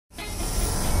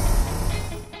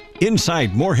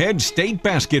Inside Morehead State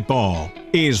Basketball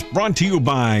is brought to you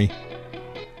by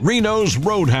Reno's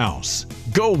Roadhouse.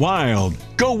 Go wild,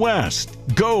 go west,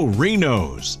 go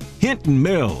Reno's. Hinton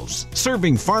Mills,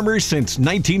 serving farmers since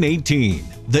 1918.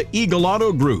 The Eagle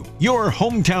Auto Group, your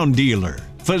hometown dealer.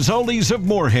 Fazoli's of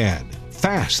Morehead,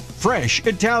 fast, fresh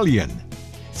Italian.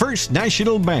 First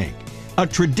National Bank, a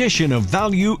tradition of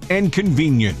value and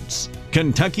convenience.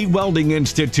 Kentucky Welding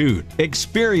Institute,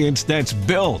 experience that's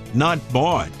built, not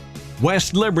bought.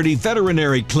 West Liberty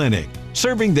Veterinary Clinic,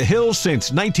 serving the Hills since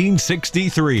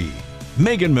 1963.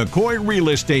 Megan McCoy Real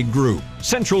Estate Group,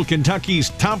 Central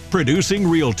Kentucky's top producing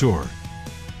realtor.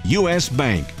 U.S.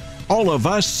 Bank, all of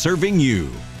us serving you.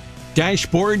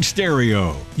 Dashboard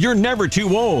Stereo, you're never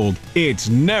too old, it's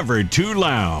never too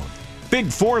loud.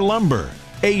 Big 4 Lumber,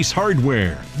 Ace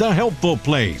Hardware, The Helpful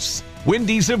Place.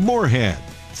 Wendy's of Morehead,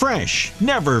 fresh,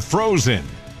 never frozen.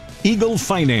 Eagle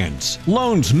Finance,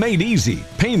 loans made easy,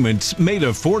 payments made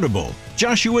affordable.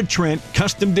 Joshua Trent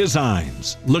Custom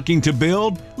Designs, looking to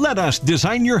build? Let us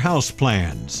design your house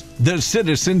plans. The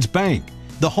Citizens Bank,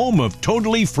 the home of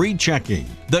totally free checking.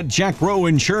 The Jack Rowe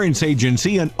Insurance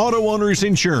Agency and Auto Owners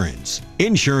Insurance.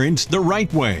 Insurance the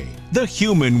right way, the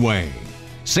human way.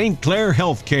 St. Clair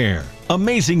Healthcare,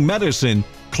 amazing medicine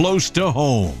close to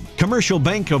home. Commercial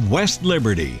Bank of West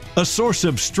Liberty, a source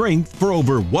of strength for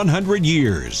over 100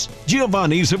 years.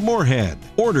 Giovanni's of Morehead,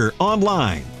 order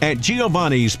online at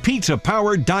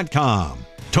giovannispizzapower.com.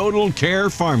 Total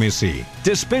Care Pharmacy,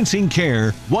 dispensing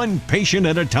care one patient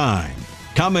at a time.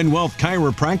 Commonwealth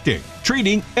Chiropractic,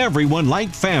 treating everyone like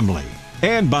family.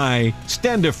 And by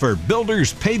Standifer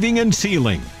Builders Paving and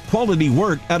Sealing, quality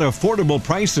work at affordable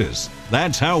prices.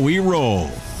 That's how we roll.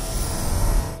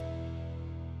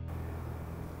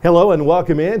 Hello and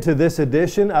welcome into this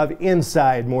edition of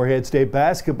Inside Morehead State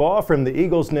Basketball from the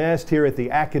Eagles Nest here at the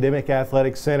Academic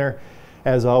Athletic Center.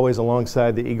 As always,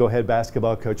 alongside the Eagle head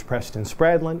basketball coach Preston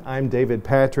Spradlin, I'm David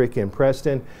Patrick in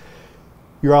Preston.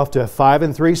 You're off to a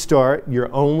 5-3 start.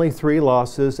 Your only 3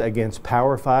 losses against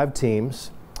Power 5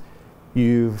 teams.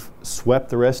 You've swept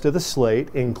the rest of the slate,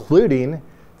 including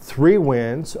 3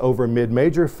 wins over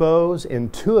mid-major foes,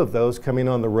 and 2 of those coming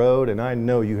on the road, and I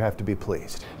know you have to be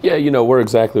pleased. Yeah, you know, we're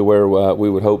exactly where we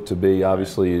would hope to be.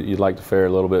 Obviously, you'd like to fare a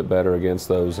little bit better against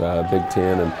those Big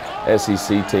Ten and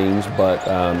SEC teams, but,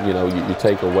 you know, you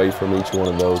take away from each one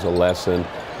of those a lesson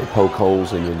and poke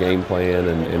holes in your game plan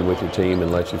and with your team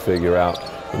and let you figure out,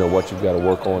 you know, what you've got to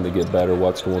work on to get better,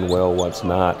 what's going well, what's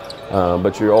not.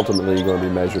 But you're ultimately going to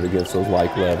be measured against those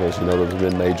like levels. You know, those have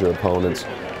been major opponents,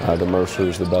 the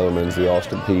Mercers, the Bellarmins, the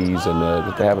Austin Peays,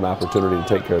 and to have an opportunity to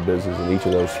take care of business in each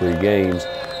of those 3 games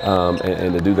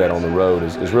and to do that on the road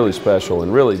is really special.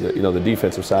 And really, you know, the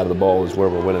defensive side of the ball is where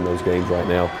we're winning those games right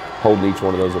now, holding each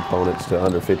one of those opponents to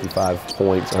under 55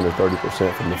 points, under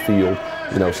 30% from the field.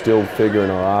 You know, still figuring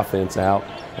our offense out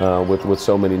with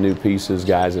so many new pieces,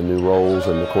 guys in new roles,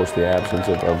 and of course the absence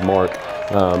of Mark,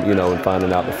 you know, and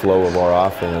finding out the flow of our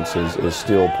offense is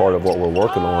still part of what we're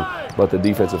working on. But the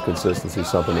defensive consistency is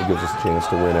something that gives us a chance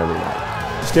to win every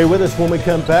night. Stay with us when we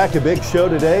come back. A big show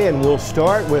today, and we'll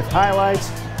start with highlights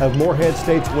of Morehead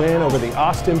State's win over the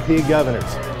Austin Peay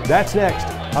Governors. That's next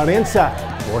on Inside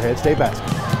Morehead State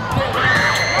Basketball.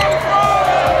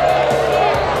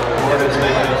 Morehead State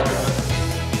Basketball.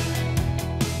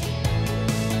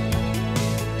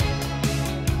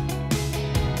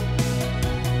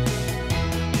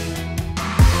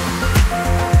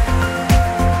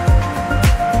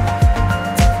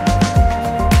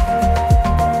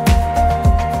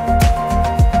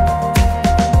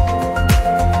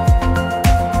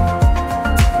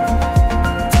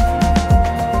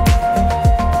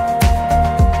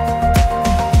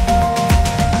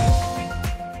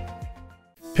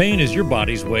 Pain is your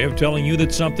body's way of telling you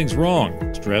that something's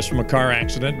wrong. Stress from a car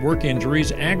accident, work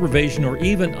injuries, aggravation, or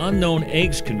even unknown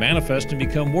aches can manifest and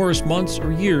become worse months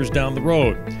or years down the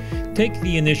road. Take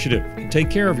the initiative and take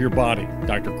care of your body.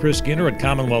 Dr. Chris Skinner at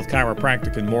Commonwealth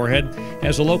Chiropractic in Morehead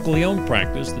has a locally owned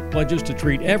practice that pledges to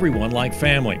treat everyone like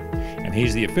family. And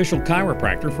he's the official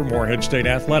chiropractor for Morehead State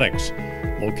Athletics.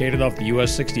 Located off the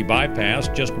US 60 bypass,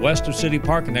 just west of City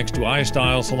Park next to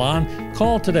iStyle Salon,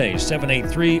 call today,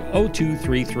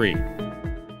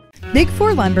 783-0233. Big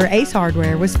 4 Lumber Ace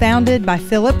Hardware was founded by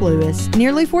Philip Lewis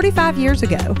nearly 45 years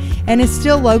ago and is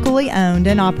still locally owned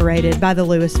and operated by the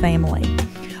Lewis family.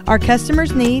 Our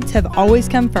customers' needs have always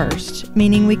come first,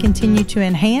 meaning we continue to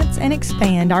enhance and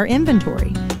expand our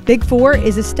inventory. Big 4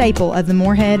 is a staple of the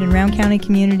Morehead and Round County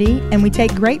community, and we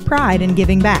take great pride in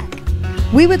giving back.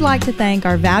 We would like to thank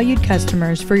our valued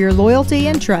customers for your loyalty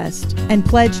and trust and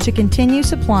pledge to continue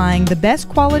supplying the best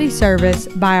quality service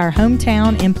by our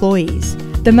hometown employees.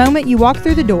 The moment you walk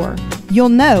through the door, you'll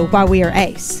know why we are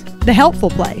Ace, the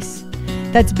helpful place.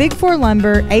 That's Big 4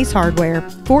 Lumber, Ace Hardware,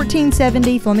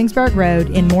 1470 Flemingsburg Road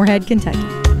in Morehead, Kentucky.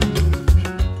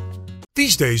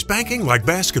 These days, banking, like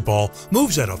basketball,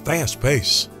 moves at a fast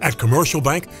pace. At Commercial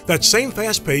Bank, that same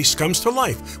fast pace comes to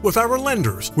life with our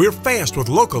lenders. We're fast with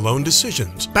local loan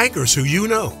decisions. Bankers who you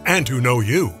know and who know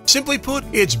you. Simply put,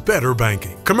 it's better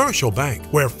banking. Commercial Bank,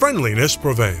 where friendliness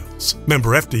prevails.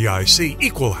 Member FDIC,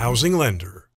 Equal Housing Lender.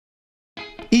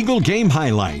 Eagle Game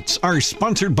Highlights are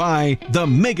sponsored by the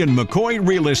Megan McCoy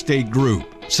Real Estate Group,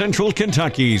 Central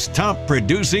Kentucky's top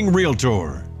producing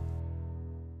realtor.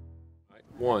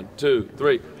 1, 2,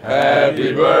 3.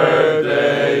 Happy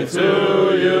birthday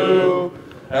to you.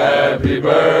 Happy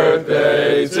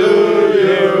birthday to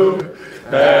you.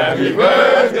 Happy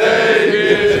birthday,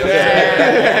 dear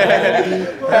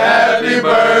Dad. Happy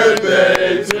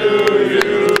birthday to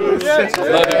you.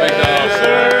 Love you, big dog.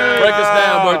 Break us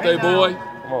down, birthday boy.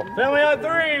 Come on. Family on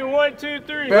 3. 1, 2,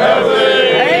 3.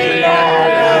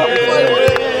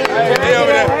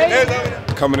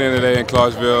 Coming in today in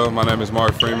Clarksville, my name is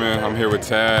Mark Freeman. I'm here with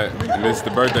Tad, and this is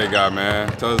the birthday guy, man.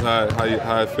 Tell us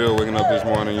how it feel waking up this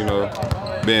morning, you know,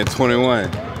 being 21.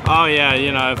 Oh yeah,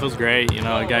 you know, it feels great. You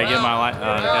know, gotta give my life,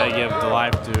 gotta give the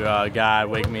life to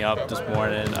God. Wake me up this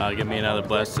morning, give me another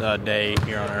blessed day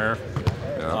here on earth.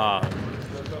 Yeah.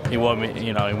 He woke me,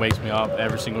 you know, he wakes me up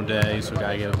every single day, so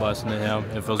gotta give a blessing to him.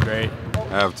 It feels great.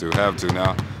 Have to.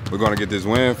 Now we're gonna get this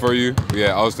win for you.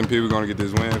 Yeah, Austin Peay, we're gonna get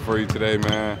this win for you today,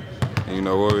 man. And you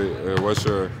know what's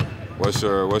your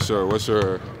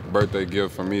birthday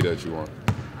gift from me that you want?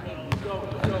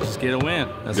 Just get a win.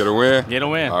 Get a win? Get a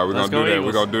win. All right, we're gonna do that.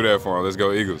 We're gonna do that for him. Let's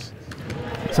go Eagles.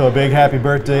 So a big happy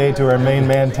birthday to our main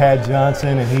man, Tad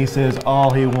Johnson, and he says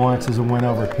all he wants is a win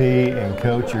over P, and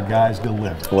Coach, your guys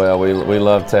deliver. Well, we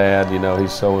love Tad. You know,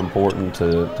 he's so important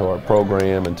to our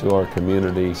program and to our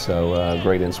community, so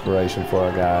great inspiration for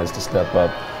our guys to step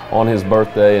up on his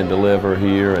birthday and deliver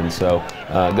here, and so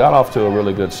got off to a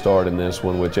really good start in this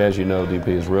one, which, as you know, DP,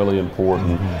 is really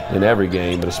important in every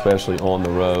game, but especially on the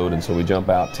road. And so we jump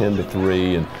out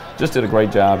 10-3 and just did a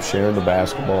great job sharing the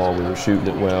basketball. We were shooting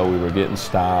it well. We were getting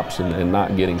stops and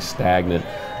not getting stagnant,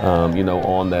 you know,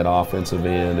 on that offensive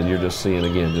end. And you're just seeing,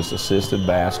 again, just assisted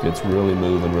baskets, really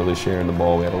moving, really sharing the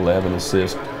ball. We had 11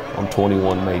 assists on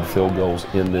 21 made field goals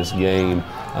in this game.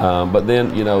 But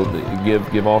then, you know,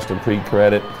 give Austin Peay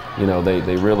credit. You know,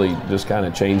 they really just kind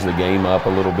of changed the game up a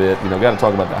little bit. You know, got to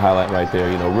talk about the highlight right there.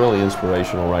 You know, really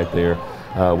inspirational right there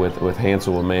with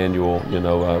Hansel Emmanuel, you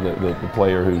know, the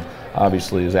player who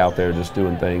obviously is out there just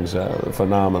doing things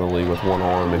phenomenally with one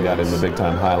arm, and got him a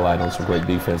big-time highlight on some great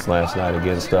defense last night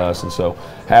against us. And so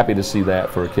happy to see that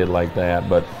for a kid like that.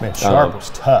 But man, Sharp was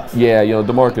tough. Yeah, you know,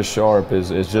 DeMarcus Sharp is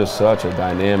just such a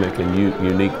dynamic and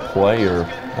unique player.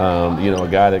 You know, a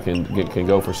guy that can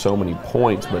go for so many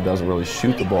points but doesn't really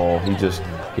shoot the ball.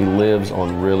 He lives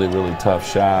on really, really tough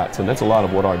shots, and that's a lot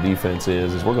of what our defense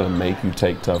is we're going to make you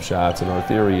take tough shots. And our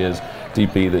theory is,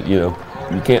 DP, that, you know,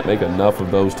 you can't make enough of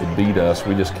those to beat us.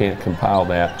 We just can't compile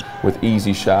that with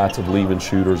easy shots of leaving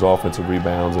shooters, offensive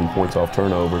rebounds, and points off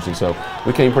turnovers. And so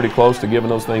we came pretty close to giving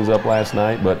those things up last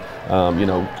night, but, you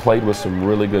know, played with some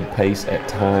really good pace at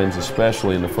times,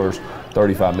 especially in the first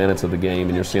 35 minutes of the game,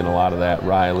 and you're seeing a lot of that,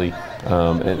 Riley.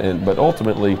 But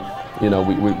ultimately, you know,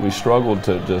 we struggled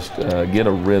to just get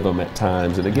a rhythm at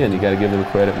times. And again, you got to give them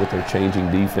credit with their changing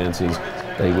defenses.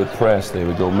 They would press, they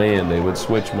would go man, they would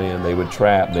switch man, they would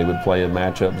trap, they would play a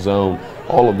matchup zone,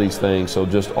 all of these things. So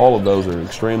just all of those are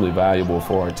extremely valuable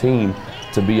for our team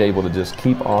to be able to just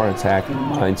keep our attacking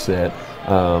mindset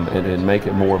and make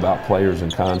it more about players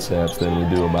and concepts than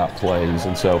we do about plays.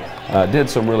 And so did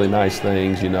some really nice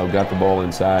things, you know, got the ball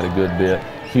inside a good bit.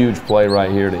 Huge play right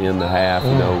here to end the half.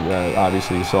 You know,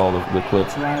 obviously you saw the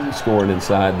clips, Riley scoring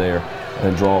inside there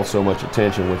and draw so much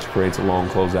attention, which creates a long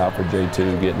closeout for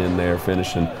J2, getting in there,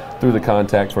 finishing through the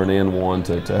contact for an N1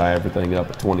 to tie everything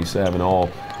up at 27, all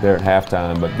there at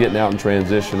halftime. But getting out in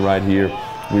transition right here,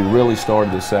 we really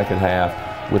started the second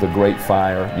half with a great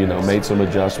fire, you know, made some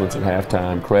adjustments at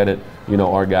halftime. Credit, you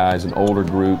know, our guys, an older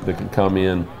group that can come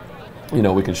in. You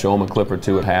know, we can show them a clip or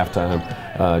two at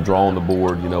halftime, draw on the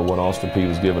board, you know, what Austin Peay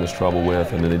was giving us trouble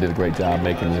with, and then they did a great job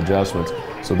making the adjustments.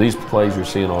 So these plays you're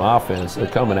seeing on offense, they're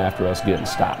coming after us getting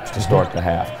stops to start the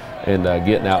half and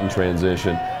getting out in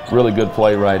transition. Really good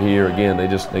play right here. Again,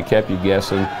 they kept you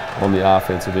guessing on the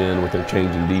offensive end with their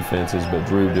changing defenses, but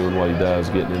Drew doing what he does,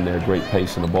 getting in there, great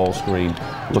pace in the ball screen,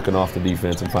 looking off the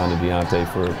defense and finding Dietone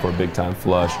for a big-time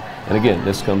flush. And again,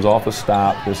 this comes off a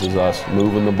stop. This is us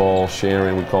moving the ball,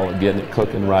 sharing. We call it getting it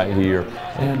cooking right here.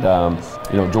 And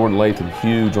You know, Jordan Latham,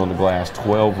 huge on the glass,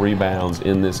 12 rebounds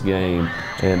in this game.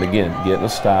 And again, getting a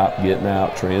stop, getting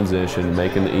out, transition,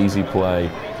 making the easy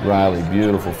play. Riley,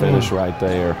 beautiful finish right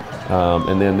there.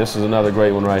 And then this is another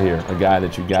great one right here. A guy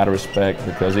that you got to respect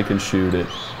because he can shoot it.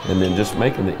 And then just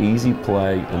making the easy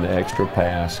play and the extra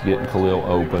pass, getting Khalil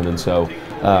open. And so,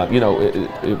 you know,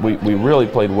 we really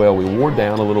played well. We wore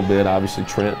down a little bit. Obviously,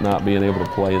 Trent not being able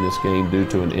to play in this game due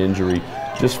to an injury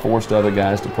just forced other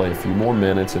guys to play a few more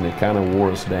minutes, and it kind of wore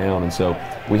us down. And so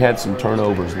we had some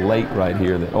turnovers late right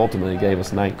here that ultimately gave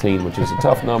us 19, which is a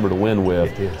tough number to win with.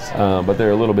 But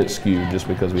they're a little bit skewed just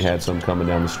because we had some coming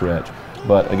down the stretch.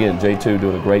 But again, J2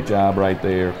 doing a great job right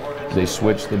there. They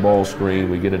switch the ball screen.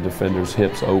 We get a defender's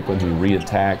hips open. He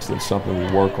re-attacks. That's something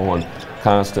we work on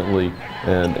constantly.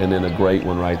 And then a great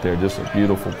one right there. Just a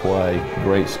beautiful play,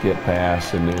 great skip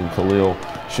pass. And then Khalil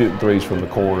shooting threes from the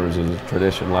corners is a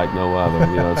tradition like no other.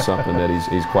 You know, it's something that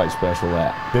he's quite special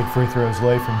at. Big free throws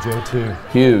late from J2.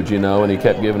 Huge, you know, and he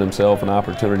kept giving himself an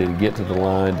opportunity to get to the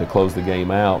line to close the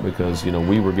game out because, you know,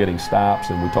 we were getting stops,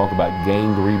 and we talk about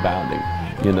gamed rebounding.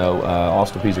 You know,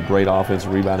 Austin Peay's a great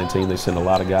offensive rebounding team. They send a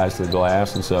lot of guys to the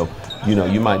glass, and so, you know,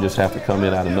 you might just have to come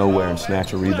in out of nowhere and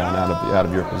snatch a rebound out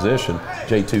of your position.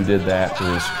 J2 did that,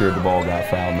 and he secured the ball, got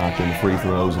fouled, knocked in the free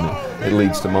throws, and it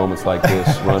leads to moments like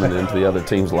this, running into the other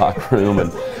team's locker room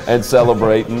and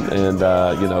celebrating, and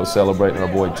you know, celebrating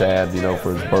our boy Tad, you know,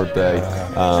 for his birthday.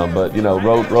 But you know,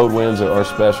 road wins are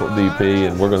special at DP,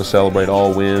 and we're going to celebrate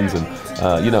all wins.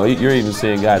 And you know, you're even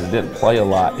seeing guys that didn't play a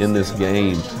lot in this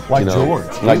game, like George.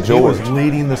 Like George was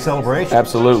leading the celebration.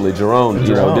 Absolutely, Jerome,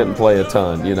 you know, didn't play a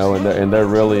ton, you know, and they're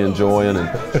really enjoying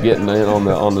and getting in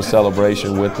on the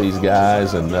celebration with these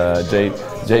guys. And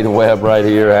Jaden Webb right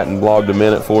here hadn't blogged a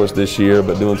minute for us this year,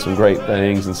 but doing some great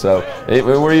things. And so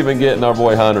we're even getting our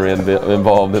boy Hunter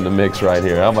involved in the mix right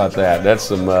here. How about that? That's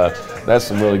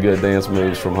some really good dance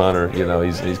moves from Hunter. You know,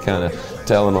 he's kind of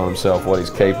telling on himself what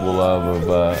he's capable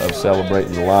of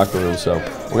celebrating the locker room. So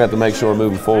we have to make sure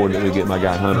moving forward that we get my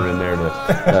guy Hunter in there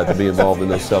to be involved in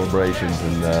those celebrations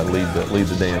and lead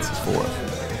the dances for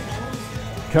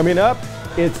us. Coming up,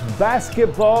 it's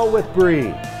basketball with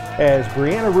Bree, as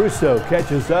Breanna Russo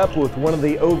catches up with one of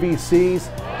the OVC's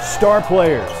star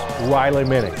players, Riley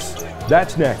Minix.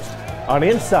 That's next on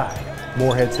Inside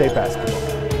Morehead State Basketball.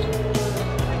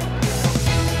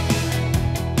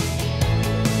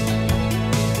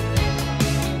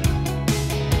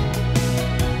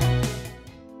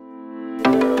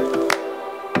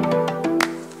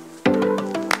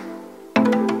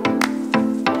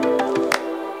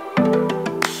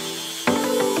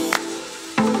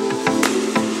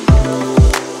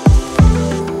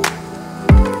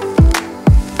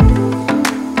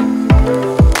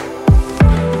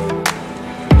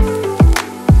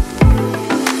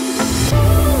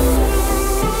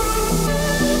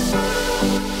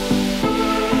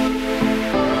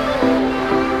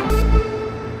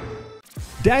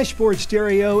 Dashboard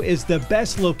Stereo is the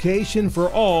best location for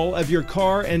all of your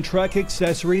car and truck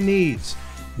accessory needs.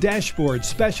 Dashboard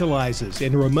specializes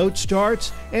in remote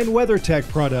starts and WeatherTech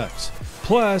products,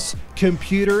 plus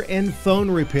computer and phone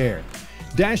repair.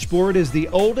 Dashboard is the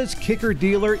oldest kicker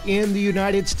dealer in the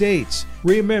United States.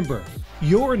 Remember,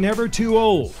 you're never too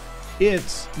old.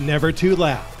 It's never too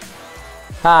loud.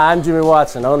 Hi, I'm Jimmy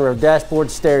Watson, owner of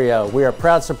Dashboard Stereo. We are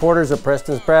proud supporters of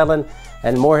Preston, Spradlin,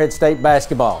 and Morehead State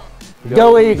basketball.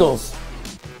 Go Eagles!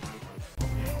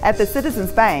 At the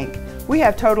Citizens Bank, we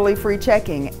have totally free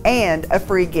checking and a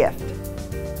free gift.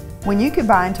 When you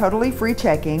combine totally free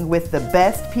checking with the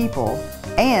best people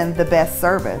and the best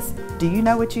service, do you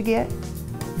know what you get?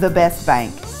 The best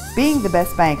bank. Being the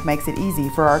best bank makes it easy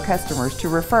for our customers to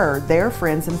refer their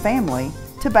friends and family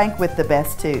to bank with the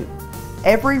best too.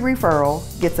 Every referral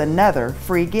gets another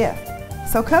free gift.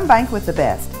 So come bank with the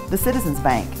best, the Citizens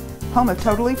Bank, home of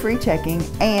totally free checking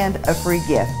and a free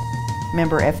gift.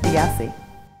 Member FDIC.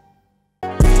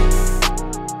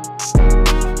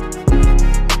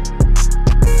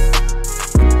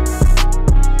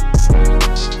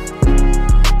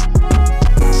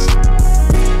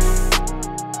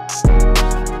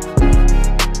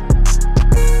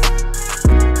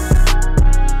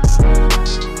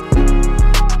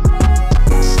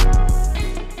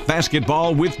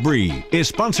 Basketball with Bree is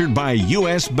sponsored by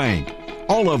U.S. Bank.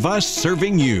 All of us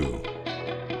serving you.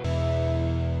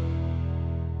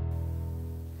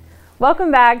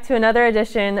 Welcome back to another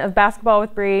edition of Basketball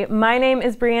with Bree. My name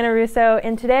is Breanna Russo,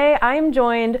 and today I am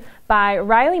joined by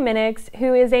Riley Minix,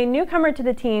 who is a newcomer to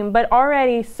the team, but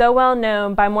already so well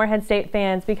known by Morehead State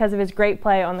fans because of his great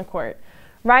play on the court.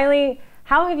 Riley,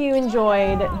 how have you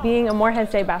enjoyed being a Morehead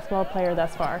State basketball player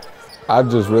thus far?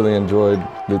 I've just really enjoyed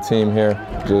the team here.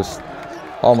 Just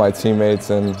all my teammates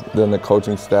and then the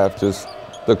coaching staff, just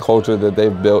the culture that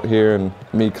they've built here, and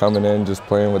me coming in, just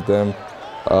playing with them,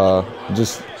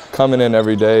 just coming in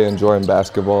every day, enjoying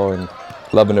basketball and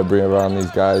loving to be around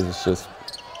these guys.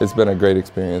 It's been a great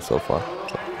experience so far.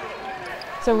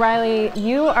 So Riley,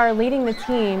 you are leading the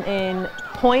team in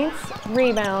points,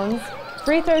 rebounds,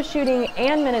 free throw shooting,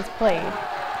 and minutes played.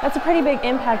 That's a pretty big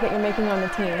impact that you're making on the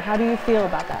team. How do you feel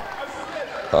about that?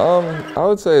 I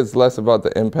would say it's less about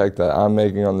the impact that I'm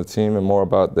making on the team and more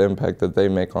about the impact that they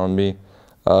make on me.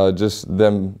 Just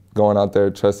them going out there,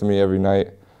 trusting me every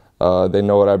night. They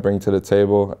know what I bring to the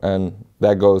table, and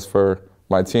that goes for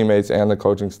my teammates and the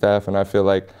coaching staff. And I feel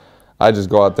like I just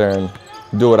go out there and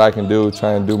do what I can do,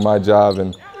 try and do my job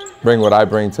and bring what I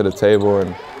bring to the table.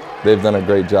 And they've done a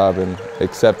great job in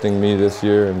accepting me this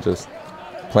year and just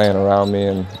playing around me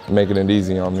and making it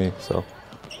easy on me. So.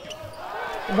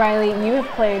 Riley, you have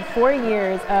played 4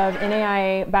 years of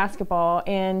NAIA basketball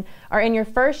and are in your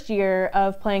first year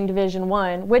of playing Division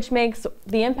I, which makes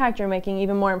the impact you're making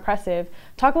even more impressive.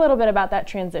 Talk a little bit about that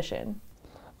transition.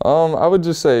 I would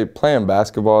just say playing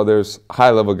basketball, there's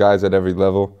high-level guys at every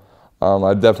level.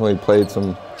 I definitely played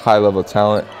some high-level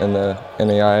talent in the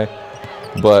NAIA,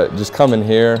 but just coming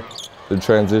here, the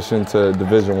transition to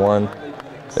Division I,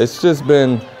 it's just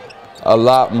been a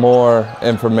lot more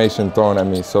information thrown at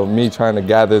me. So me trying to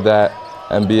gather that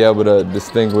and be able to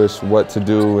distinguish what to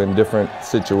do in different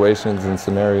situations and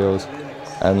scenarios,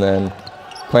 and then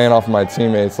playing off my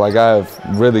teammates. Like, I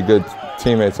have really good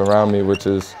teammates around me, which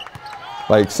is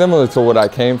like similar to what I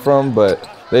came from, but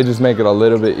they just make it a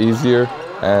little bit easier.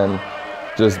 And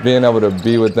just being able to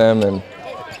be with them and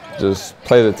just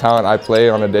play the talent I play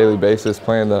on a daily basis,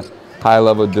 playing the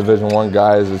high-level Division I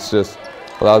guys, it's just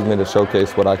allows me to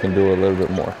showcase what I can do a little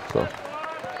bit more. So.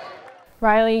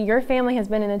 Riley, your family has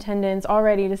been in attendance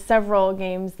already to several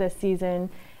games this season.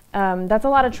 That's a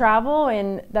lot of travel,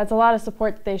 and that's a lot of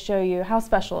support that they show you. How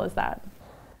special is that?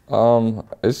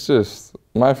 It's just,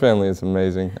 my family is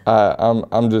amazing.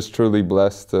 I'm just truly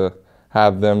blessed to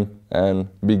have them and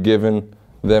be given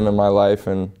them in my life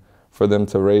and for them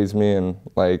to raise me. And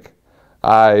like,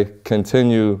 I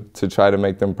continue to try to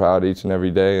make them proud each and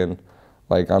every day. And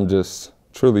like, I'm just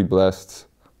truly blessed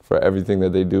for everything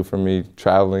that they do for me,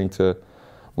 traveling to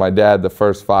my dad the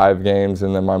first 5 games,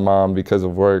 and then my mom, because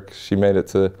of work, she made it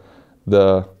to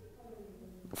the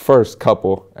first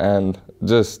couple, and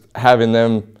just having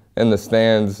them in the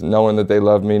stands, knowing that they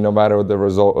love me no matter the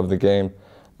result of the game,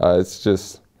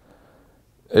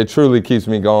 it truly keeps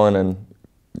me going and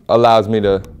allows me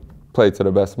to play to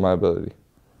the best of my ability.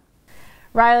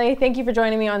 Riley, thank you for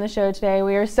joining me on the show today.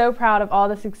 We are so proud of all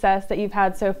the success that you've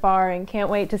had so far and can't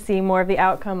wait to see more of the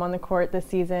outcome on the court this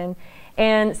season.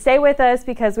 And stay with us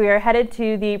because we are headed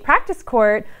to the practice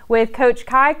court with Coach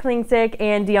Kai Klingsick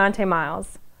and Dietone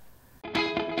Miles.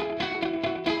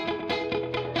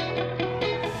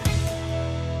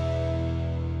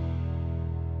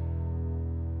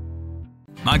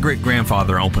 My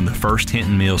great-grandfather opened the first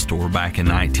Hinton Mill store back in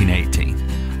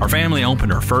 1918. Our family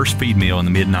opened our first feed mill in the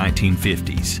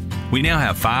mid-1950s. We now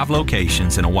have 5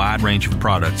 locations and a wide range of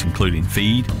products including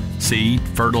feed, seed,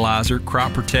 fertilizer,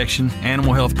 crop protection,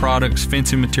 animal health products,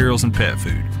 fencing materials, and pet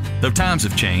food. Though times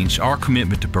have changed, our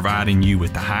commitment to providing you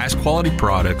with the highest quality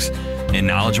products and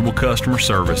knowledgeable customer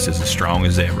service is as strong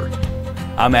as ever.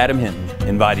 I'm Adam Hinton,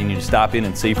 inviting you to stop in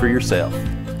and see for yourself.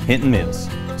 Hinton Mills,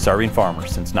 serving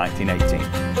farmers since 1918.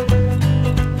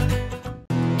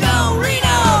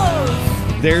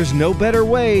 There's no better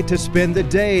way to spend the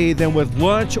day than with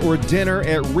lunch or dinner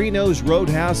at Reno's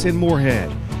Roadhouse in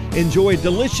Morehead. Enjoy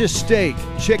delicious steak,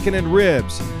 chicken, and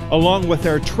ribs, along with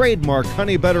our trademark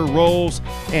honey butter rolls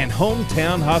and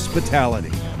hometown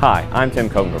hospitality. Hi, I'm Tim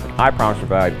Covenberg. I promise to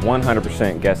provide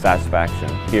 100% guest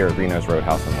satisfaction here at Reno's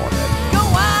Roadhouse in Morehead. Go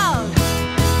wild,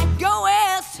 go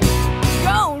west,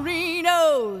 go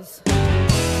Reno's.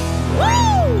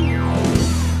 Woo!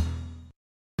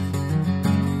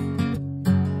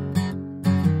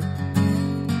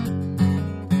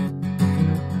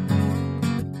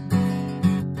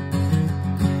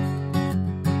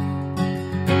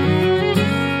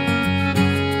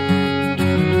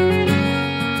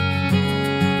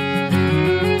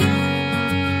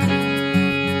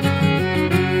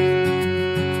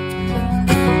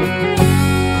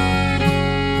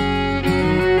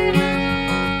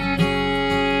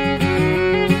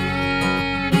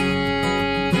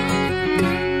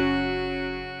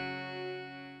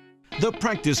 The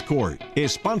Practice Court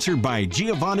is sponsored by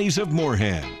Giovanni's of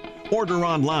Morehead. Order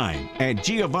online at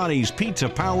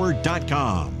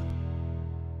giovannispizzapower.com.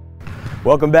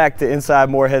 Welcome back to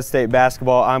Inside Morehead State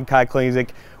Basketball. I'm Kai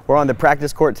Klingsick. We're on the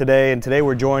practice court today, and today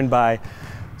we're joined by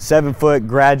 7-foot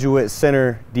graduate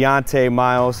center, Dietone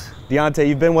Miles. Dietone,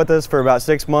 you've been with us for about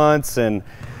 6 months and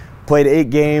played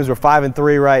 8 games. We're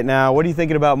 5-3 right now. What are you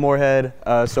thinking about Morehead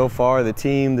so far, the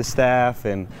team, the staff,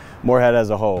 and Morehead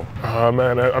as a whole?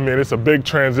 Man, I mean, it's a big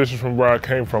transition from where I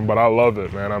came from, but I love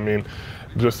it, man. I mean,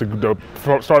 just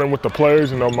starting with the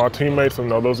players, you know, my teammates, you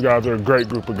know, those guys are a great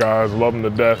group of guys, love them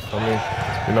to death. I mean,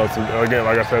 you know, again,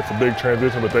 like I said, it's a big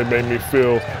transition, but they made me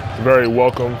feel very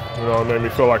welcome, you know, it made me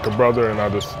feel like a brother, and I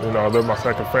just, you know, they're my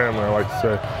second family, I like to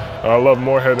say. I love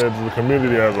Morehead as the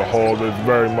community as a whole. It's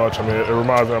very much, I mean, it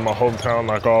reminds me of my hometown,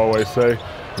 like I always say,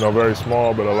 you know, very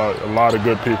small, but a lot of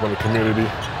good people in the community.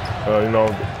 You know,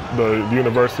 the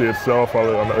university itself,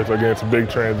 it's a big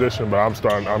transition, but I'm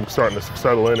starting to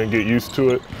settle in and get used to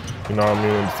it. You know what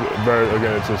I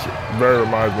mean? It just very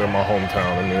reminds me of my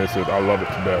hometown. I mean, I love it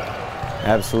to death.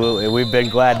 Absolutely. We've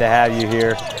been glad to have you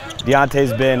here.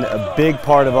 Deontae's been a big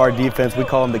part of our defense. We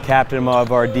call him the captain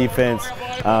of our defense.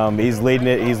 He's leading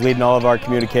it. He's leading all of our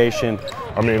communication.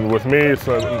 I mean, with me, it's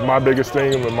my biggest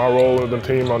thing and my role in the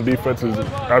team on defense is,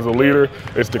 as a leader,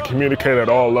 is to communicate at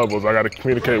all levels. I got to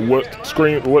communicate what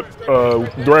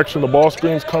direction the ball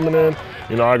screen's coming in.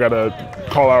 You know, I got to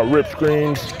call out rip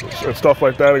screens and stuff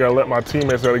like that. I got to let my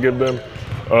teammates, got to give them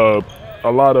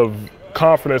a lot of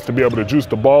confidence to be able to juice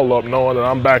the ball up, knowing that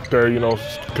I'm back there, you know,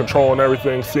 controlling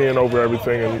everything, seeing over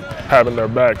everything, and having their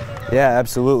back. Yeah,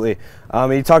 absolutely.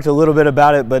 You talked a little bit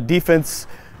about it, but defense,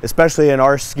 especially in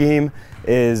our scheme,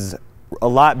 is a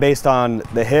lot based on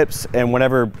the hips, and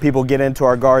whenever people get into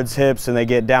our guards' hips and they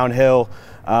get downhill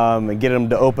and get them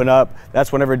to open up,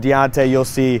 that's whenever Dietone, you'll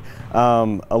see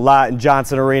a lot in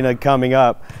Johnson Arena coming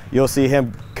up. You'll see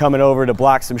him coming over to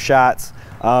block some shots,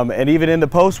 and even in the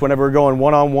post, whenever we're going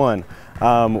one-on-one,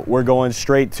 we're going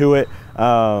straight to it.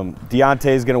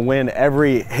 Deontae's going to win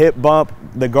every hip bump.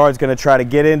 The guard's going to try to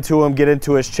get into him, get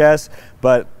into his chest,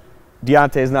 but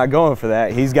Deontae's not going for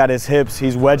that. He's got his hips,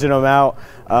 he's wedging them out.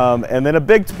 And then a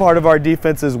big part of our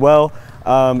defense as well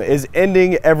is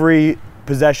ending every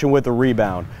possession with a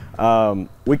rebound.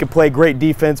 We can play great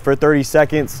defense for 30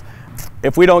 seconds.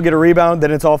 If we don't get a rebound,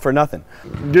 then it's all for nothing.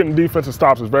 Getting defensive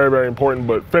stops is very, very important,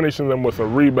 but finishing them with a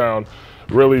rebound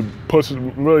really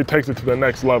takes it to the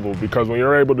next level, because when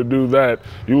you're able to do that,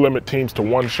 you limit teams to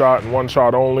one shot and one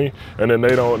shot only, and then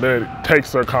it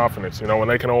takes their confidence. You know, when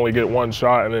they can only get one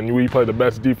shot, and then we play the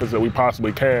best defense that we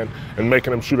possibly can, and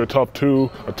making them shoot a tough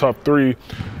 2, a tough 3,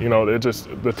 you know, it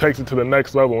takes it to the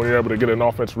next level when you're able to get an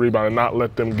offensive rebound and not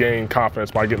let them gain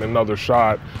confidence by getting another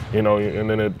shot, you know, and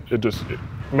then it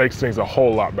makes things a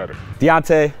whole lot better.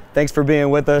 Deontae, thanks for being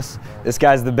with us. This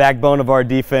guy's the backbone of our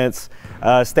defense.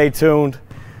 Stay tuned.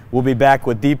 We'll be back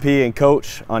with DP and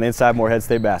Coach on Inside Morehead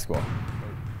State Basketball.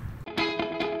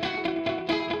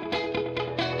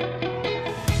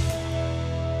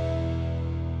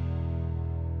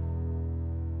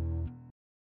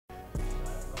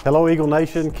 Hello Eagle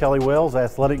Nation, Kelly Wells,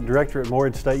 Athletic Director at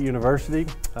Morehead State University,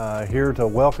 here to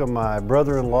welcome my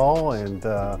brother-in-law and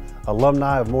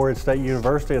alumni of Morehead State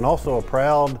University, and also a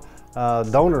proud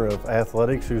donor of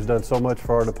athletics who's done so much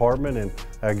for our department.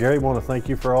 And Gary, I want to thank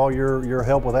you for all your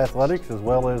help with athletics as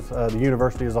well as the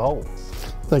university as a whole.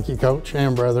 Thank you, Coach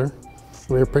and brother.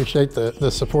 We appreciate the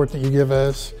support that you give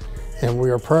us, and we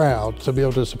are proud to be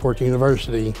able to support the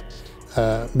university,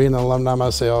 being an alumni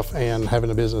myself and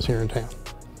having a business here in town.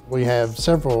 We have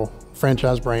several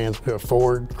franchise brands. We have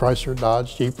Ford, Chrysler,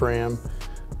 Dodge, Jeep, Ram,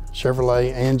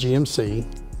 Chevrolet, and GMC.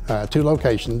 2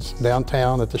 locations,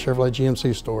 downtown at the Chevrolet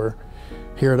GMC store.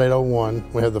 Here at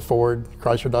 801, we have the Ford,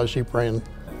 Chrysler, Dodge, Jeep, Ram.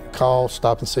 Call,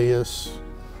 stop and see us.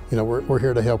 You know, we're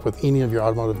here to help with any of your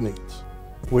automotive needs.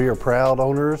 We are proud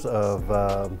owners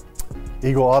of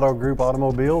Eagle Auto Group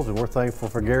automobiles, and we're thankful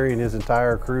for Gary and his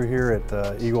entire crew here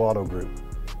at Eagle Auto Group.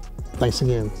 Thanks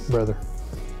again, brother.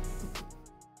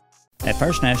 At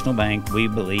First National Bank, we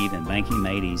believe in banking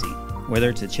made easy. Whether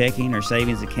it's a checking or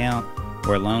savings account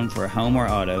or a loan for a home or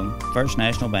auto, First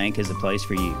National Bank is the place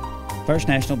for you. First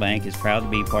National Bank is proud to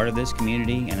be part of this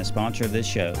community and a sponsor of this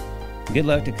show. Good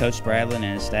luck to Coach Spradlin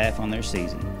and his staff on their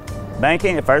season.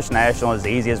 Banking at First National is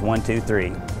easy as 1, 2,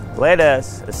 3. Let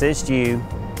us assist you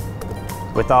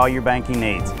with all your banking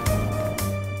needs.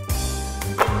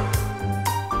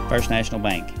 First National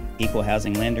Bank, equal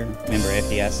housing lender, member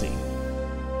FDIC.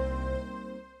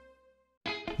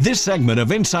 This segment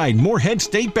of Inside Morehead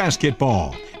State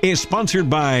Basketball is sponsored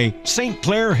by St.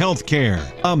 Clair Healthcare,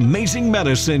 amazing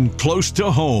medicine close to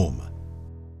home.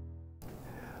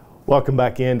 Welcome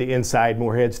back into Inside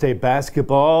Morehead State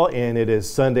Basketball, and it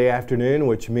is Sunday afternoon,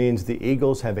 which means the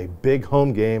Eagles have a big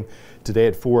home game today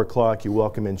at 4 o'clock. You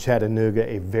welcome in Chattanooga,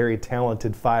 a very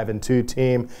talented 5-2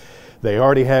 team. They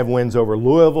already have wins over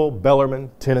Louisville,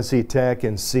 Bellarmine, Tennessee Tech,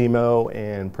 and SEMO,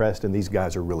 and Preston. These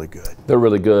guys are really good. They're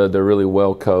really good. They're really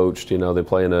well coached. You know, they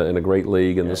play in a great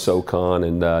league in the SoCon,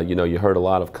 and you know, you heard a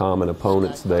lot of common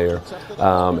opponents there.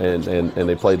 And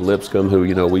they played Lipscomb, who,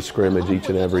 you know, we scrimmage each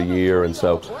and every year, and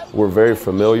so we're very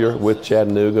familiar with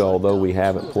Chattanooga, although we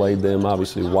haven't played them.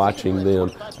 Obviously, watching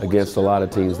them against a lot of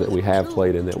teams that we have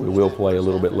played and that we will play a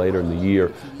little bit later in the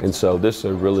year, and so this is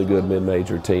a really good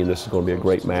mid-major team. This is going to be a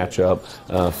great matchup.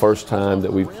 First time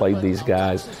that we've played these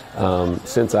guys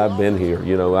since I've been here.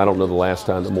 You know, I don't know the last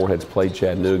time that Morehead's played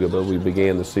Chattanooga, but we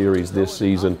began the series this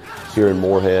season here in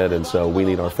Morehead, and so we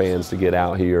need our fans to get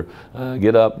out here,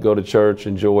 get up, go to church,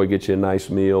 enjoy, get you a nice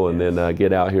meal, and then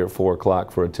get out here at 4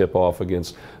 o'clock for a tip-off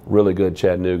against really good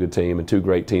Chattanooga team and two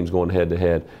great teams going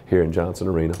head-to-head here in Johnson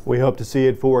Arena. We hope to see you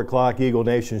at 4 o'clock. Eagle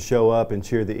Nation show up and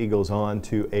cheer the Eagles on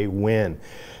to a win.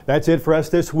 That's it for us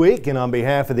this week, and on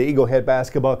behalf of the Eagle head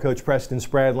basketball coach Preston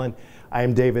Spradlin, I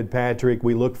am David Patrick.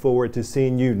 We look forward to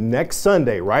seeing you next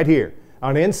Sunday right here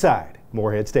on Inside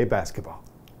Morehead State Basketball.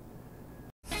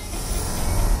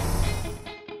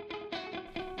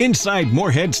 Inside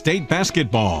Morehead State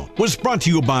Basketball was brought to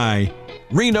you by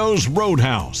Reno's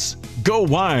Roadhouse. Go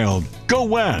Wild, Go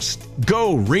West,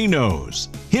 Go Reno's.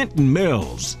 Hinton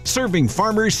Mills, serving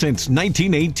farmers since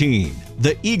 1918.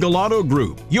 The Eagle Auto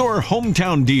Group, your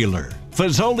hometown dealer.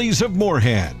 Fazoli's of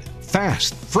Morehead,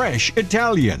 fast, fresh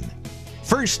Italian.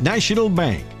 First National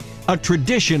Bank, a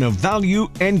tradition of value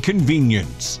and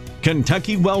convenience.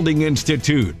 Kentucky Welding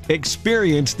Institute,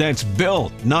 experience that's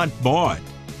built, not bought.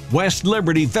 West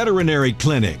Liberty Veterinary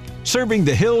Clinic, serving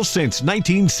the Hills since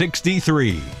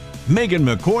 1963. Megan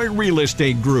McCoy Real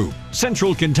Estate Group,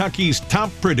 Central Kentucky's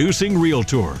top producing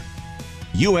realtor.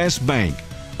 U.S. Bank,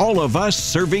 all of us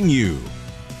serving you.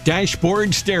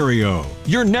 Dashboard Stereo,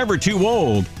 you're never too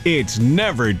old, it's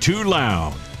never too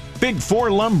loud. Big 4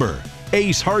 Lumber,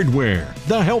 Ace Hardware,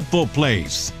 The Helpful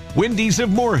Place. Wendy's of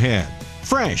Morehead,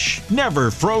 fresh, never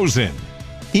frozen.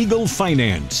 Eagle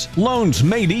Finance, loans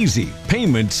made easy,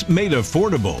 payments made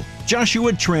affordable.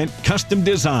 Joshua Trent Custom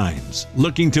Designs.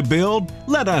 Looking to build?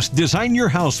 Let us design your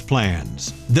house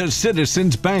plans. The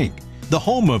Citizens Bank, the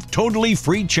home of totally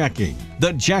free checking.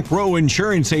 The Jack Rowe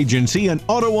Insurance Agency and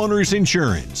Auto Owners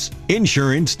Insurance.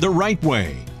 Insurance the right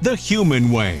way, the human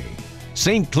way.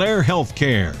 St. Clair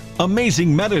Healthcare,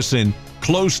 amazing medicine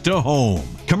close to home.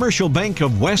 Commercial Bank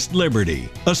of West Liberty,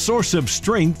 a source of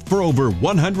strength for over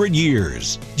 100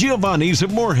 years. Giovanni's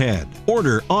of Morehead.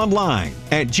 Order online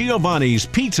at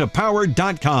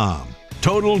giovannispizzapower.com.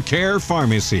 Total Care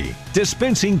Pharmacy,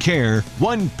 dispensing care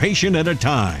one patient at a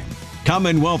time.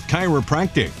 Commonwealth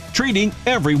Chiropractic, treating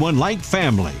everyone like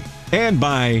family. And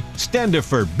by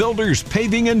Standifer Builders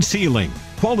Paving and Sealing,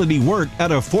 quality work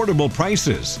at affordable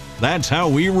prices. That's how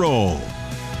we roll.